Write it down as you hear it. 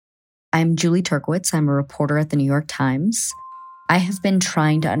I'm Julie Turkowitz. I'm a reporter at the New York Times. I have been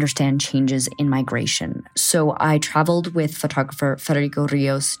trying to understand changes in migration. So I traveled with photographer Federico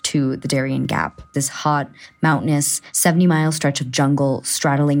Rios to the Darien Gap, this hot, mountainous, 70-mile stretch of jungle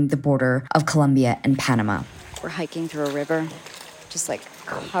straddling the border of Colombia and Panama. We're hiking through a river, just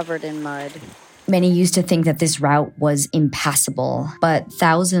covered in mud. Many used to think that this route was impassable, but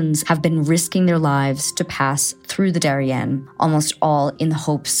thousands have been risking their lives to pass through the Darien, almost all in the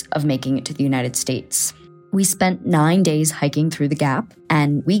hopes of making it to the United States. We spent 9 days hiking through the Gap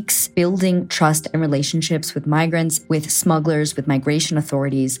and weeks building trust and relationships with migrants, with smugglers, with migration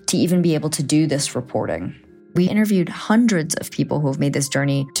authorities to even be able to do this reporting. We interviewed hundreds of people who have made this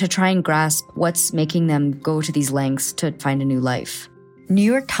journey to try and grasp what's making them go to these lengths to find a new life. New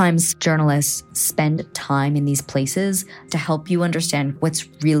York Times journalists spend time in these places to help you understand what's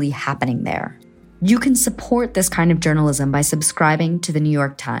really happening there. You can support this kind of journalism by subscribing to the New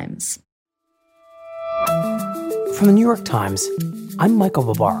York Times. From the New York Times, I'm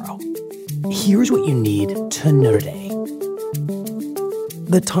Michael Barbaro. Here's what you need to know today.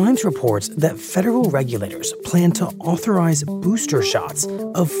 The Times reports that federal regulators plan to authorize booster shots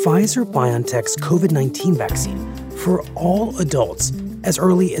of Pfizer-BioNTech's COVID-19 vaccine for all adults as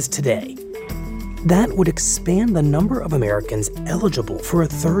early as today. That would expand the number of Americans eligible for a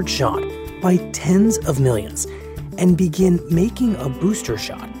third shot by tens of millions and begin making a booster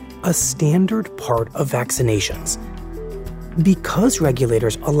shot a standard part of vaccinations. Because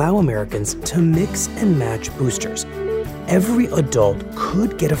regulators allow Americans to mix and match boosters, every adult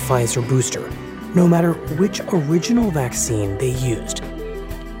could get a Pfizer booster, no matter which original vaccine they used.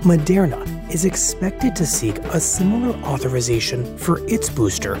 Moderna is expected to seek a similar authorization for its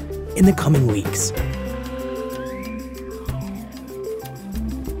booster in the coming weeks.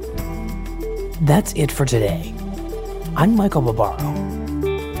 That's it for today. I'm Michael Barbaro.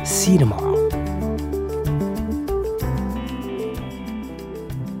 See you tomorrow.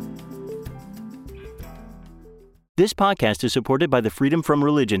 This podcast is supported by the Freedom From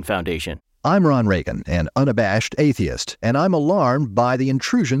Religion Foundation. I'm Ron Reagan, an unabashed atheist, and I'm alarmed by the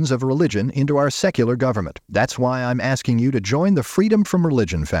intrusions of religion into our secular government. That's why I'm asking you to join the Freedom From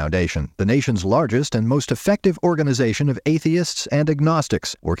Religion Foundation, the nation's largest and most effective organization of atheists and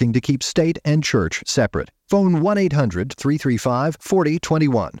agnostics, working to keep state and church separate. Phone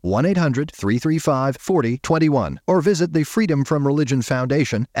 1-800-335-4021, 1-800-335-4021, or visit the Freedom From Religion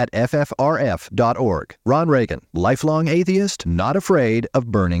Foundation at ffrf.org. Ron Reagan, lifelong atheist, not afraid of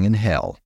burning in hell.